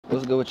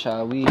What's good with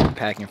y'all? We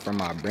packing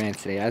from our brand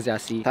today. As y'all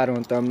see, title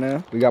and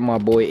thumbnail. We got my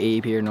boy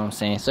Abe here, you know what I'm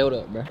saying? So what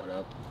up, bro? What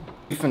up?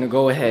 We finna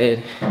go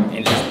ahead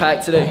and just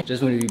pack today.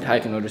 Just gonna be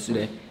packing orders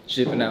today.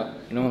 Shipping out,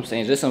 you know what I'm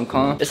saying? Just some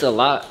calm. It's a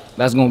lot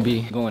that's gonna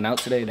be going out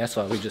today. That's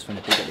why we just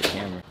finna pick up the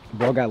camera.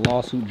 Bro got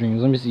lawsuit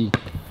dreams. Let me see.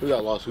 We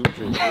got lawsuit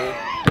dreams, bro.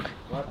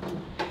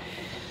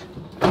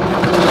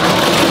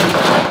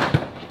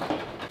 A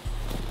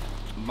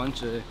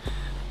bunch of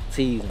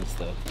teas and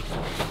stuff.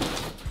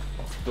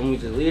 Then we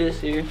just leave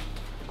this here.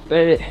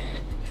 Bet.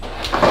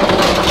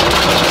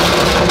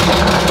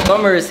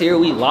 Summer is here,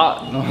 we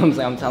locked. You know what I'm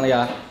saying? I'm telling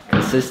y'all,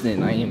 consistent.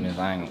 Naieem is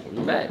lying.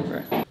 We're back,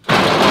 bro.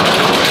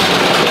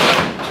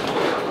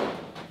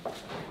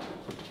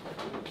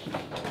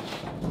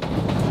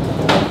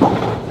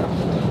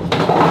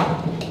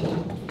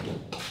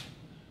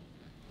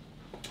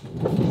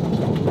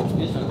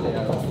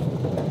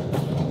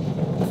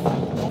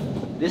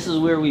 This is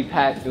where we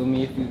pack, feel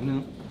me, if you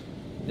knew.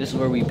 This is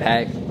where we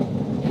pack.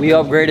 We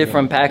upgraded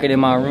from packing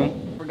in my room.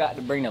 Forgot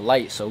to bring the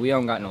light, so we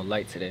don't got no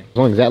light today. As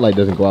long as that light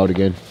doesn't go out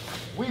again.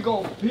 We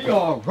gonna be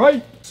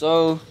alright.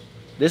 So,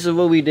 this is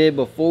what we did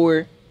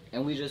before,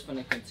 and we just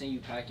finna continue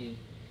packing.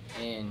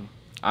 And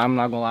I'm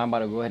not gonna lie, I'm about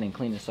to go ahead and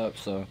clean this up.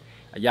 So,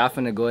 y'all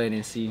finna go ahead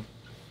and see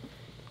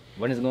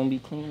when it's gonna be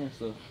clean and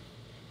stuff.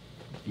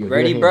 You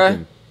ready,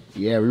 bruh?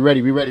 Yeah, we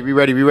ready. Ready,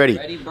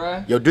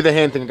 bruh? Yo, do the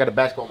hand thing. I got a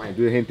basketball man.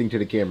 Do the hand thing to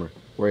the camera.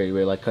 Where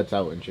it like cuts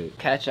out and shit.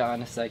 Catch y'all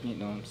in a second, you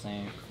know what I'm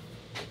saying?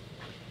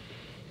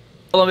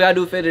 All we gotta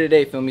do fit of the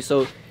day, feel me?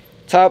 So,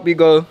 top we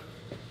go,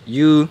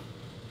 I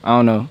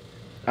don't know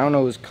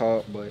what it's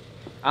called, but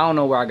I don't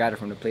know where I got it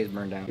from. The place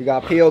burned down. We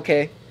got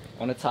POK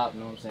on the top,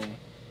 you know what I'm saying?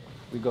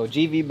 We go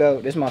GV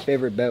belt, this is my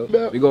favorite belt.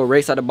 We go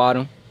race at the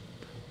bottom.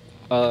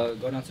 Go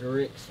down to the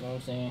Ricks, you know what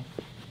I'm saying?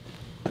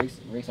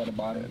 Race at the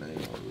bottom.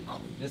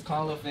 This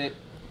collar fit,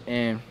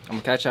 and I'm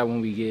gonna catch y'all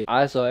when we get.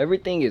 Alright, so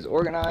everything is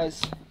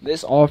organized.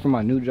 This all from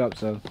my new job,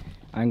 so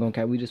I ain't gonna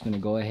catch. We just gonna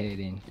go ahead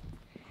and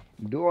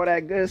do all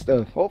that good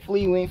stuff.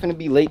 Hopefully we ain't finna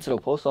be late to the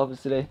post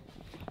office today.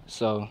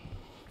 So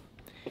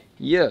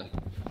yeah,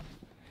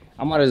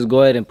 I'm gonna just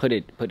go ahead and put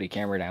the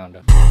camera down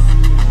though.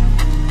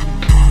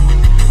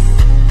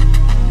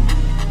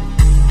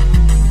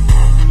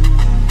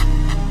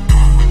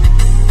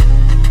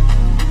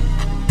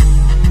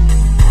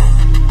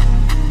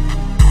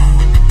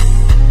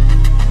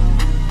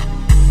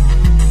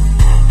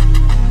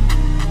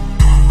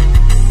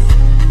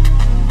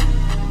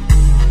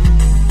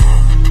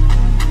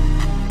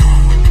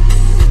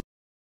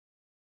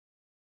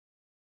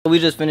 We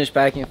just finished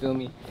packing, feel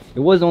me? It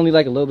was only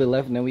like a little bit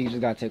left, and then we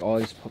just gotta take all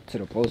this to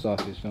the post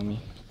office, feel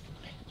me?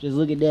 Just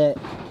look at that.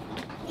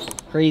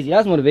 Crazy.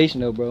 That's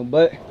motivation though, bro.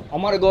 But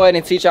I'm gonna go ahead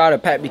and teach y'all how to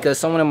pack, because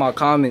someone in my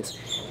comments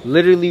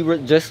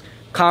literally just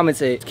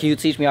commented, can you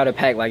teach me how to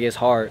pack? Like, it's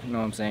hard, you know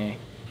what I'm saying?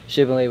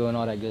 Shipping label and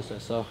all that good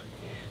stuff. So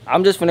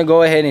I'm just gonna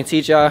go ahead and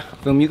teach y'all,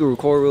 feel me? You can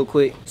record real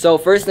quick. So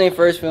first thing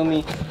first, feel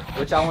me?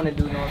 What y'all wanna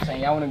do, you know what I'm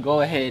saying? Y'all wanna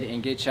go ahead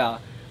and get y'all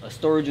a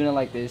storage unit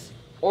like this.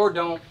 Or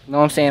don't, you know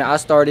what I'm saying? I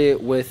started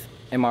with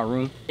in my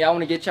room. Yeah, I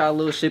want to get y'all a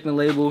little shipping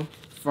label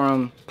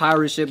from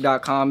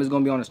pirateship.com. It's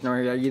gonna be on the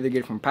screen here. You either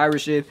get it from Pirate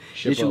Ship,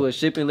 get you a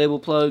shipping label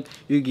plug,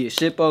 you get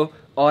Shippo,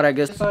 all that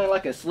good stuff. Something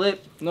like a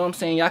slip, you know what I'm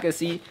saying? Y'all can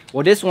see.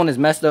 Well, this one is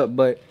messed up,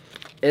 but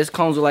it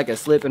comes with like a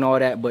slip and all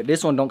that. But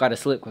this one don't got a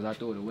slip because I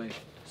threw it away.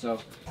 So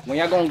when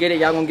y'all gonna get it,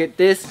 y'all gonna get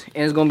this,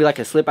 and it's gonna be like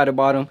a slip at the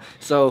bottom.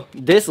 So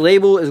this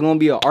label is gonna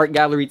be an Art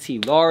Gallery T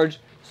large.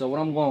 So what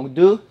I'm gonna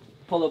do,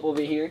 pull up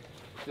over here.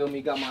 Feel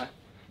me? Got my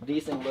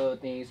decent little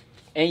things.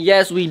 And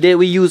yes, we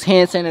use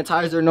hand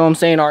sanitizer, you know what I'm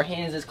saying? Our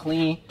hands is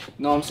clean, you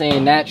know what I'm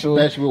saying? Natural.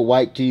 Especially with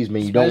white tees,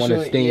 man. You don't want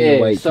to stain your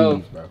white tees,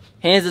 bro.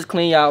 Hands is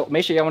clean, y'all.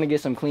 Make sure y'all want to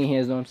get some clean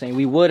hands, you know what I'm saying?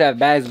 We would have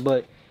bags,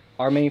 but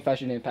our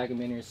manufacturer didn't pack them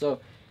in here.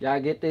 So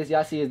y'all get this.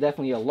 Y'all see it's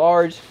definitely a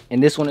large,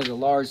 and this one is a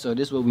large, so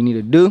this is what we need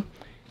to do.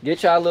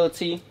 Get y'all a little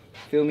tee,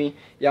 feel me?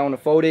 Y'all want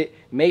to fold it.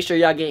 Make sure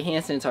y'all get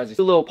hand sanitizer.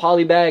 A little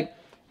poly bag.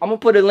 I'm going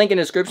to put a link in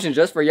the description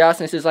just for y'all,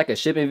 since it's like a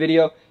shipping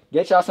video.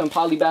 Get y'all some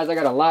poly bags. I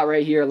got a lot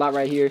right here,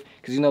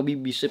 because you know we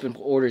be shipping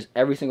orders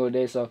every single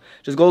day. So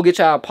just go get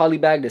y'all a poly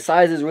bag. The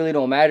sizes really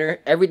don't matter.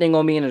 Everything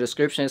gonna be in the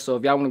description. So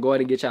if y'all want to go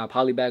ahead and get y'all a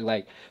poly bag,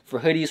 like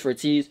for hoodies, for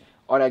tees,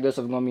 all that good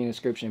stuff is gonna be in the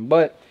description.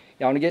 But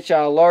y'all want to get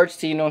y'all a large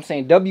tee, you know what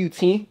I'm saying?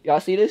 WT. Y'all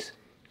see this?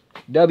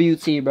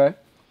 WT, bro.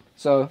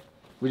 So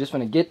we're just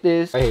gonna get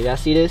this right here. Y'all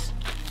see this?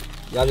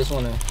 Y'all just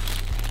wanna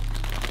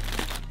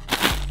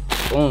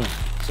boom.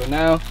 So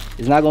now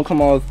it's not gonna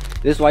come off.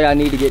 This is why y'all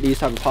need to get these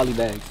type of poly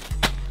bags.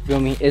 Feel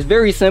me? It's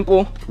very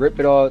simple. Rip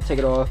it off, take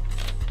it off,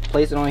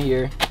 place it on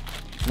here.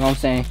 You know what I'm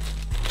saying?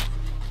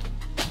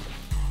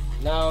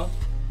 Now,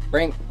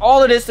 bring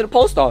all of this to the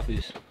post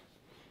office.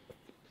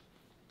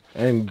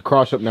 And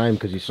cross up Naieem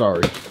because he's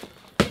sorry. Dribble.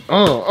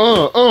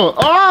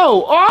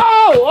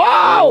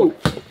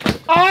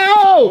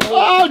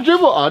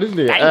 Oh, this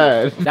nigga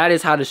ass. That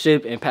is how to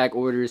ship and pack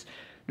orders.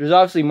 There's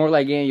obviously more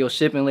like getting your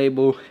shipping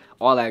label,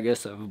 all that good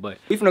stuff. But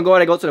we finna go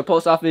ahead and go to the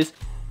post office.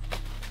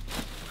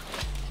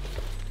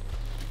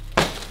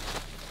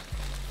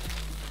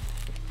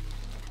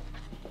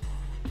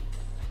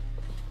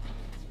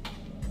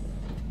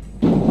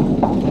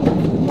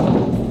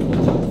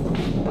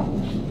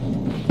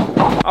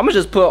 I'm gonna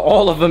just put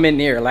all of them in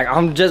there. Like,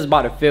 I'm just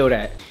about to fill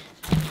that.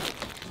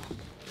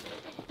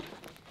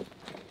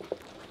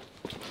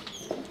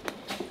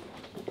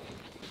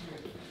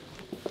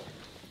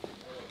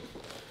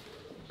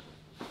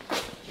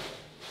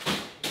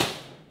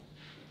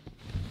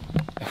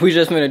 We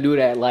just gonna do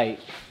that like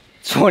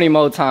 20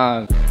 more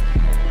times.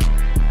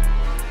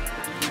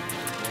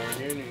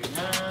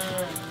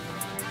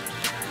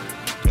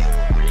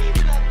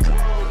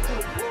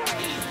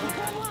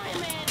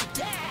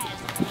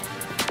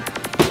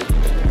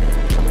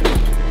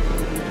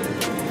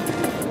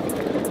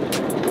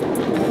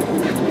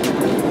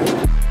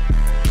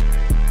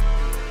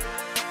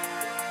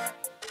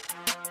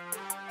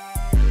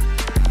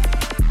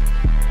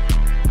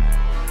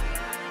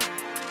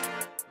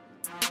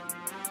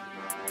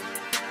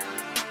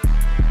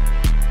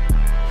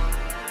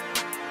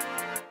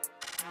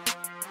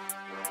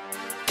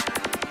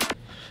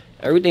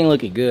 Everything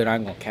looking good, I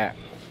ain't gonna cap.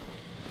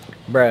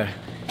 Bruh,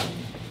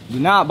 do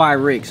not buy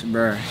Ricks,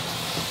 bruh.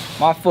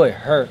 My foot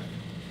hurt.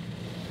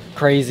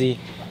 Crazy.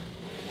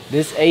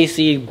 This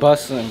AC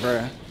busting,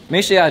 bruh.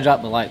 Make sure y'all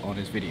drop the like on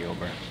this video,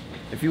 bruh.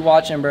 If you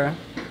watching, bruh,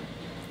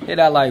 hit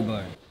that like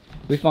button.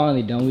 We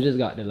finally done, we just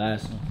got the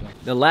last one.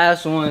 The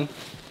last one,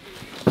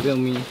 feel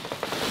me?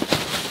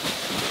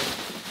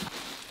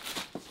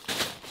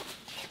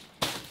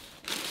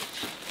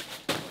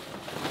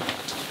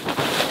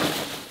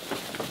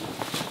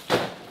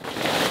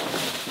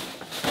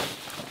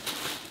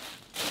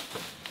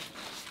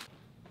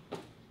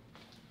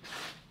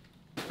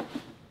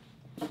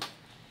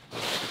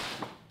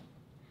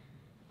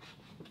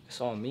 It's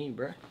on me,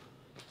 bruh.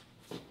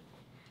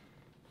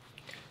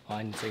 Oh,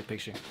 I need to take a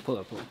picture. Pull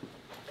up, pull up.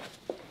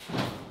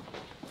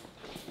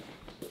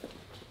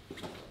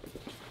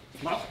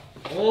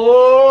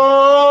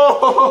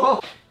 Oh!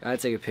 Gotta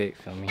take a pic,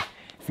 feel me?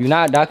 If you're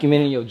not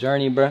documenting your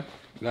journey, bruh,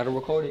 you gotta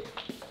record it.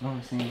 You know what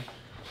I'm saying?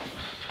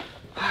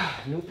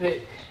 New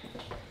pic.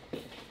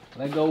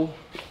 Let go.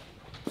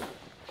 You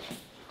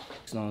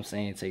know what I'm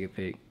saying? Take a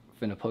pic.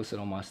 Finna post it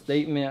on my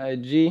statement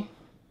IG.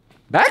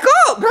 Back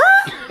up, bruh!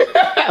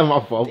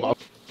 My fault. You know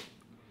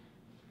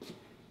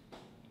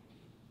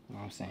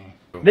what I'm saying?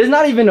 This is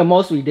not even the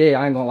most we did,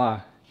 I ain't gonna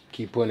lie.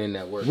 Keep putting in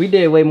that work. We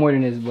did way more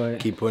than this, but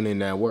keep putting in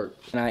that work.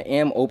 And I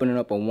am opening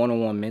up a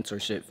one-on-one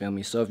mentorship, feel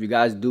me? So if you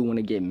guys do want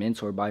to get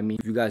mentored by me,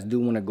 if you guys do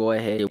want to go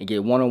ahead and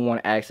get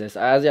one-on-one access,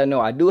 as y'all know,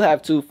 I do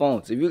have 2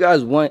 phones. If you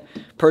guys want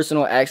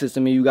personal access to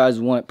me, you guys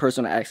want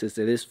personal access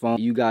to this phone,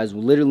 you guys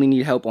literally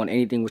need help on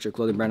anything with your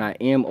clothing brand, I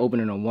am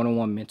opening a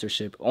one-on-one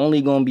mentorship.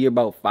 Only gonna be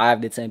about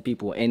 5 to 10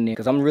 people in there,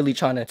 because I'm really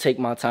trying to take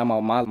my time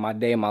out my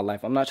day in my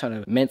life. I'm not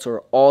trying to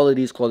mentor all of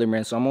these clothing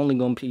brands, so I'm only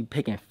gonna be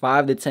picking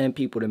 5 to 10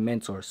 people to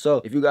mentor.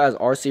 So if you guys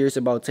are serious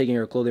about taking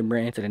your clothing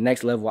brand to the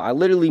next level, I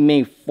literally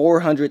made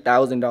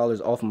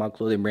 $400,000 off of my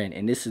clothing brand,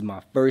 and this is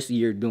my first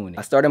year doing it.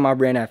 I started my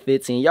brand at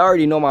 15. Y'all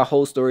already know my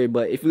whole story,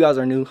 but if you guys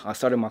are new, I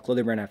started my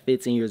clothing brand at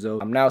 15 years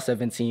old. I'm now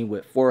 17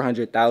 with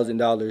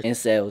 $400,000 in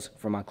sales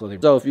for my clothing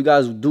brand. So if you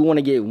guys do want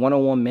to get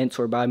one-on-one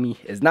mentor by me,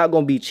 it's not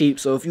gonna be cheap.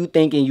 So if you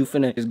thinking you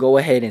finna just go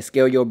ahead and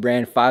scale your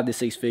brand 5 to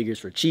 6 figures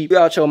for cheap, you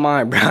out your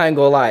mind, bro. I ain't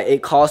gonna lie,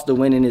 it costs to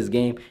win in this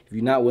game. If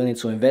you're not willing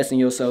to invest in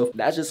yourself,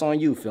 that's just on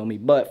you, feel me?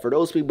 But for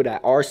those people that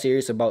are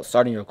serious about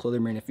starting your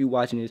clothing brand, if you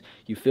watching this,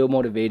 you feel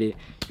motivated,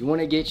 you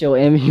want to get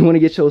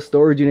your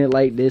storage unit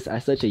like this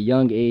at such a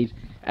young age.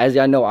 As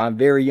y'all know, I'm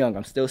very young.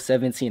 I'm still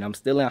 17. I'm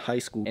still in high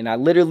school, and I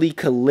literally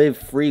could live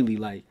freely.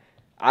 Like,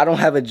 I don't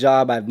have a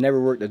job. I've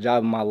never worked a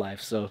job in my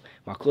life. So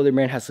my clothing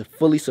brand has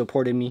fully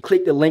supported me.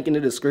 Click the link in the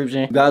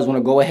description. You guys want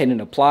to go ahead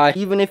and apply.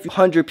 Even if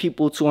 100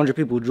 people, 200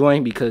 people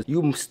join, because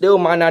you still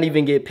might not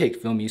even get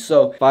picked, feel me?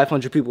 So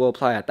 500 people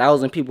apply,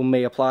 1,000 people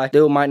may apply,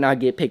 still might not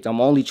get picked. I'm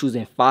only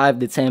choosing 5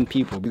 to 10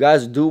 people. You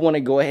guys do want to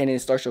go ahead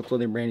and start your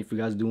clothing brand. If you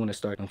guys do want to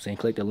start, I'm saying,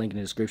 click the link in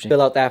the description.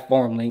 Fill out that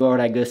form link, all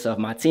that good stuff.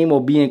 My team will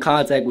be in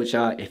contact with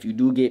y'all if you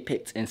do get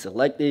picked and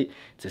selected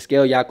to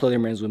scale y'all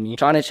clothing brands with me. I'm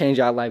trying to change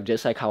y'all life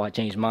just like how I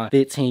changed mine.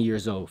 15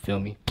 years old, feel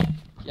me?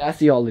 Y'all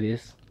see all of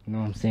this, you know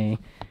what I'm saying?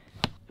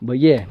 But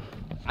yeah,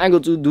 I ain't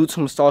gonna do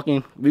too much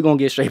talking. We're gonna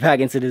get straight back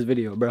into this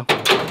video, bro.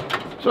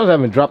 So I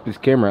haven't dropped this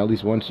camera at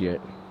least once yet.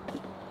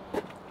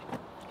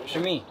 What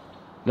you mean?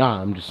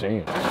 Nah, I'm just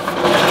saying.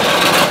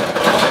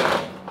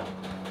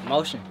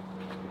 Motion.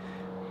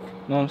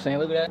 You know what I'm saying?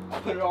 Look at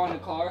that. Put it on the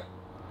car.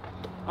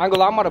 I ain't gonna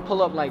lie, I'm about to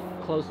pull up like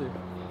closer.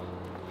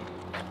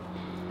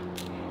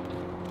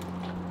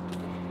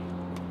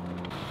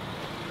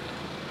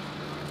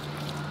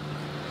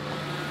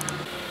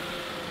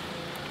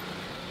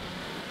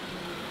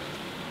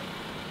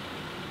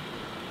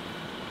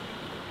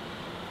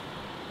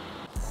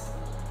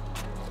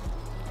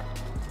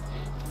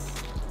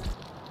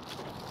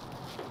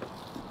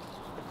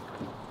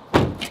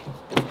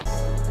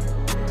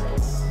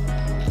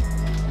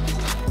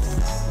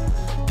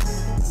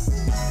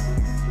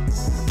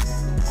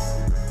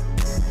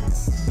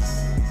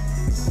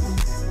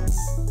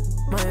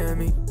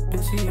 Miami,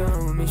 bitch,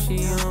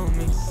 she on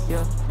me,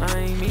 yeah, I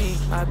ain't me.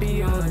 I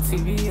be on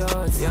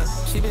TVOs,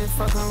 yeah. She been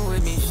fucking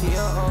with me, she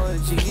a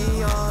OG,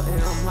 yeah.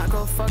 And I'm like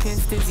a fucking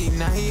stizzy,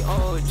 now he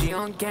OG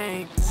on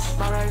game.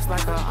 My rights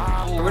like a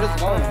opera. Where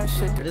this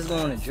going? We're just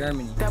going to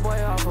Germany. That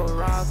boy off a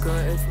rocker,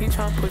 if he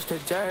tryna push the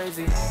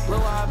jersey.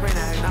 Lil' I bring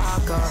that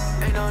knocker,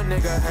 ain't no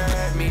nigga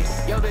hurt me.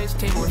 Yo bitch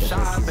team was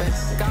shopping,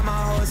 got my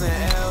hoes in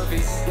LV.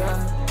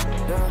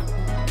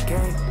 Yeah,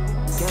 gang.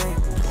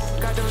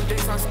 Got them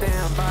dicks on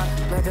standby,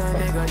 let the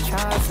nigga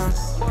try some.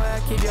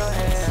 Boy, keep your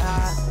head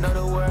high, know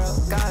the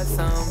world got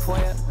some for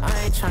ya.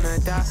 I ain't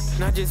tryna die,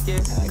 not just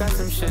yet, got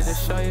some shit to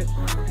show you.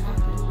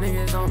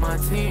 Niggas on my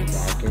team,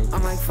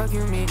 I'm like fuck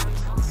you me.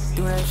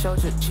 Do that show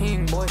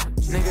cha-ching, boy.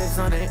 Niggas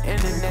on the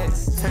internet,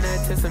 turn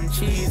that to some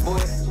cheese, boy.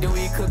 Then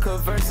we could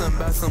converse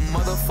about some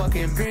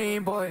motherfucking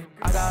green, boy.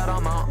 I got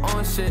all my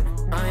own shit,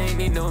 I ain't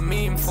need no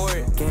meme for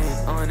it.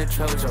 Gang on the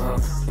Trojan hoe,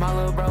 my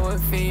little bro a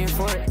fiend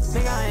for it.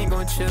 Nigga, I ain't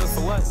gon' chill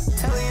for what?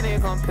 Tell you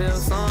nigga gon' pill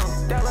some.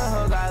 That little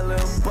hoe got a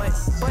little butt,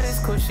 but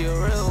it's cool, she a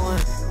real one.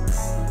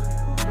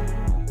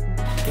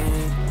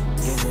 Gang.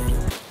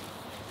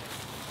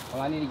 Oh,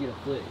 I need to get a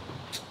flip.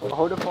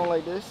 Hold the phone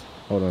like this.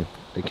 Hold on,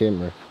 the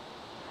camera.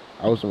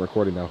 I wasn't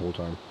recording that whole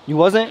time. You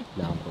wasn't?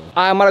 Nah, I'm playing.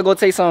 I'm gonna go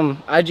take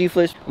some IG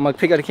flips. I'm gonna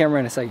pick up the camera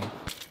in a second.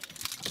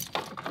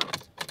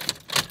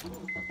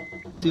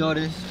 See all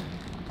this?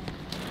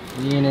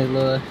 Me in his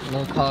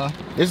little car.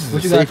 This is a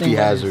safety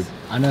hazard.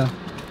 I know.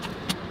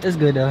 It's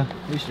good though.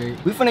 We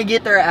straight. We finna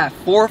get there at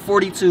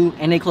 4:42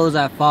 and they close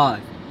at 5.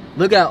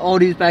 Look at all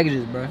these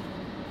packages, bro.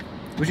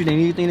 What you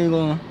think? You think they're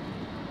gonna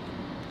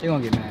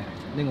get mad?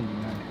 They're gonna be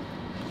mad.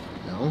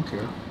 I don't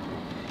care.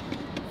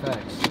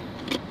 Facts.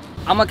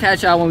 I'm gonna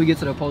catch y'all when we get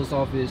to the post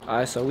office.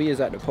 Alright, so we is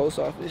at the post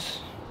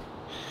office.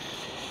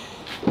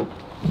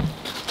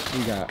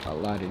 We got a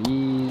lot of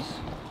these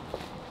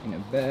in the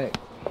back.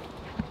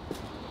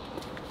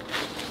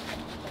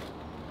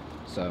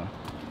 So,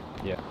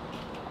 yeah.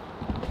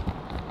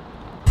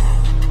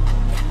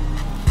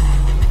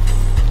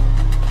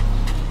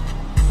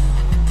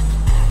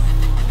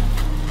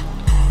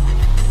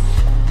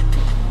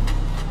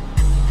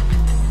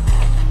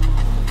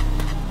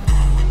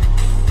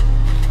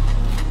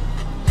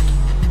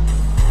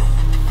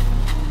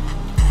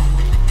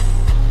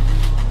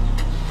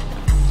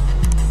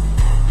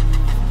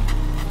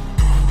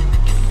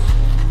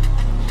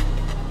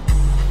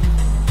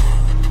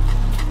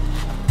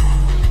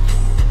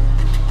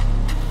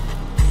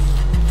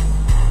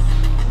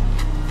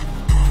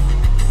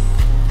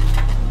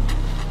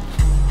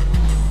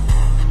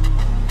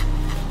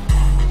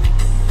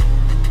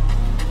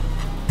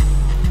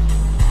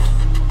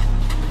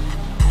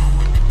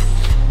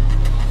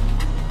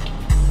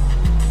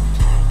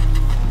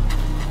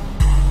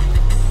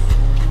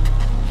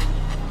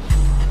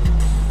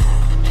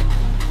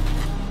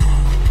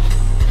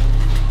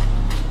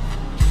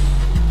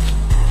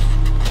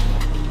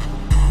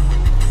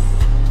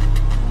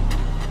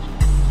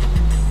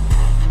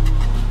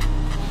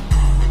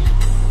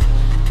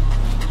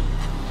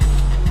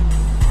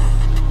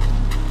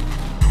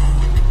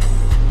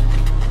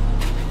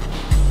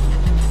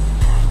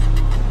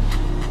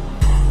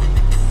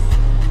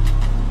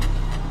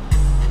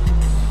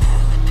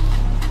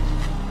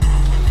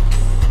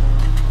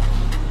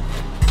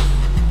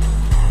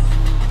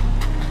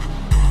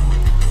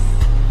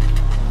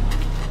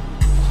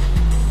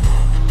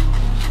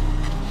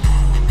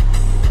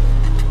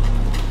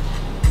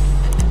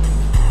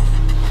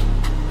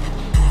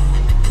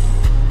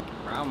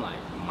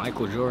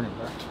 Michael Jordan,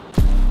 bro.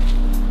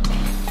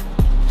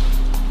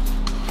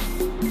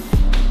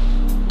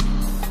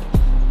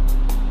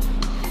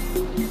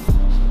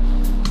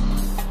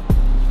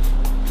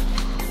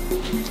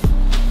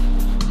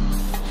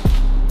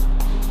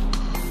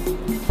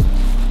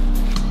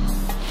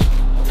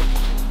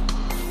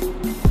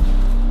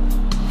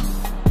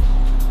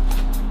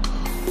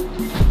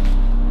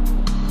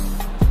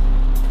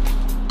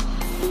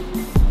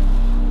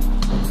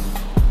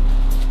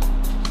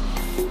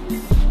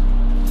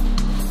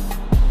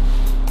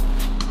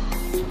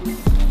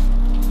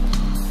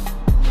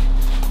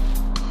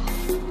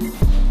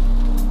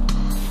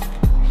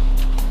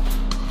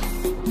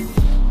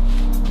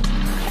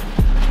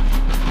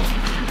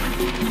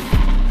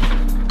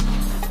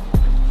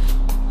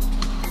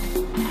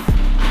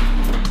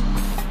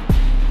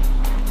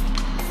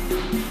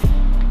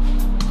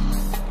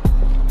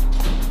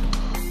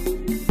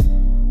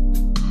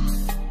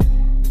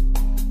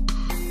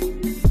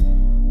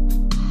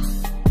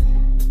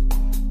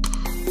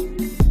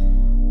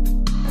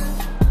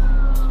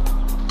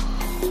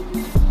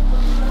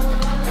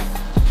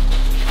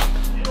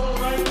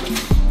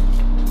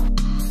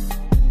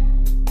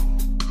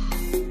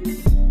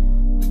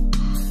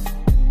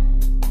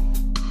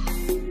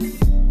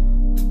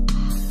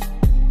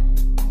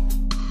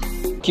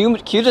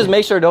 Can you just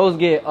make sure those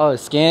get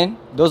scanned?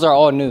 Those are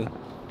all new.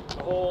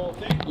 The whole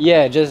thing?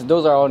 Yeah, just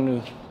those are all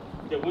new.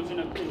 The ones in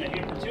the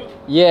hamper too?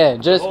 Yeah,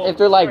 just if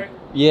they're like, right.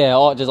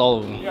 yeah, just all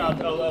of them. Yeah,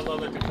 I'll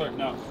let the clerk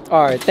know.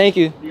 All right, thank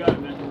you. You got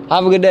it, man.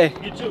 Have a good day.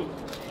 You too.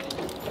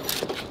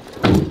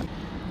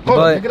 Hold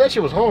on, nigga, that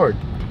shit was hard.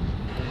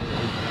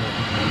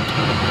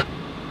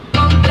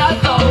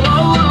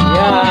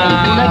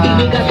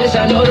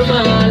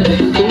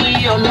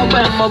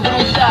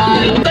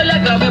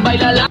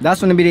 That's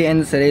gonna be the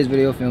end of today's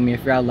video, feel me.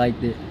 If y'all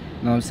liked it,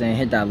 you know what I'm saying,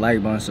 hit that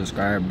like button,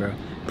 subscribe, bro.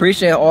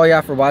 Appreciate all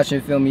y'all for watching,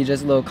 feel me.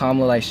 Just a little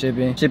combo like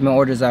shipping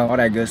orders out, all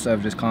that good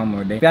stuff, just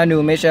combo day. If y'all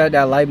new, make sure you hit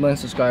that like button,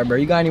 subscribe, bro.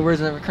 You got any words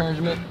of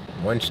encouragement?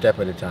 One step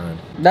at a time.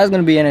 That's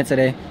gonna be in it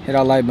today. Hit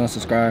that like button,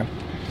 subscribe.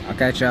 I'll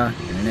catch y'all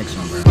in the next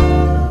one, bro.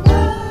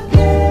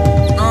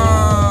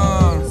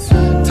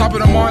 Top of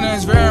the morning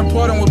is very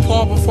important with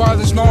Paul before I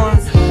just snoring.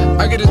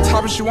 I get the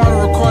top and she wanna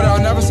record it,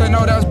 I'll never say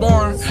no, that's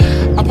boring.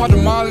 I pop the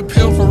Molly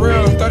pill for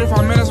real, in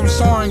 35 minutes I'm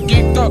soaring.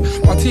 Geeked up,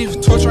 my teeth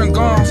torturing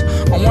gums,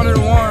 I'm one of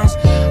the ones.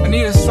 I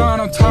need a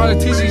son, I'm tired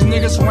of teaching these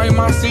niggas who ain't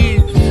my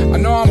seed. I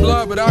know I'm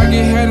blood, but I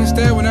get head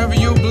instead whenever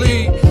you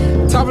bleed.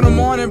 Top of the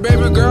morning,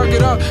 baby girl,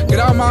 get up, get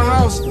out my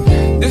house.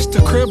 This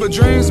the crib of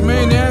dreams,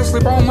 millionaire,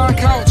 sleep on my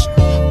couch.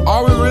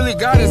 All we really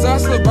got is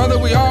us, little brother,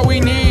 we all we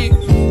need.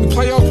 You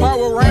play your part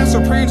with Reign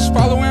Supreme, just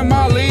following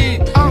my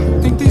lead. I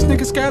think these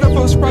niggas scared of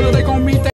us, brother, they gon' meet that.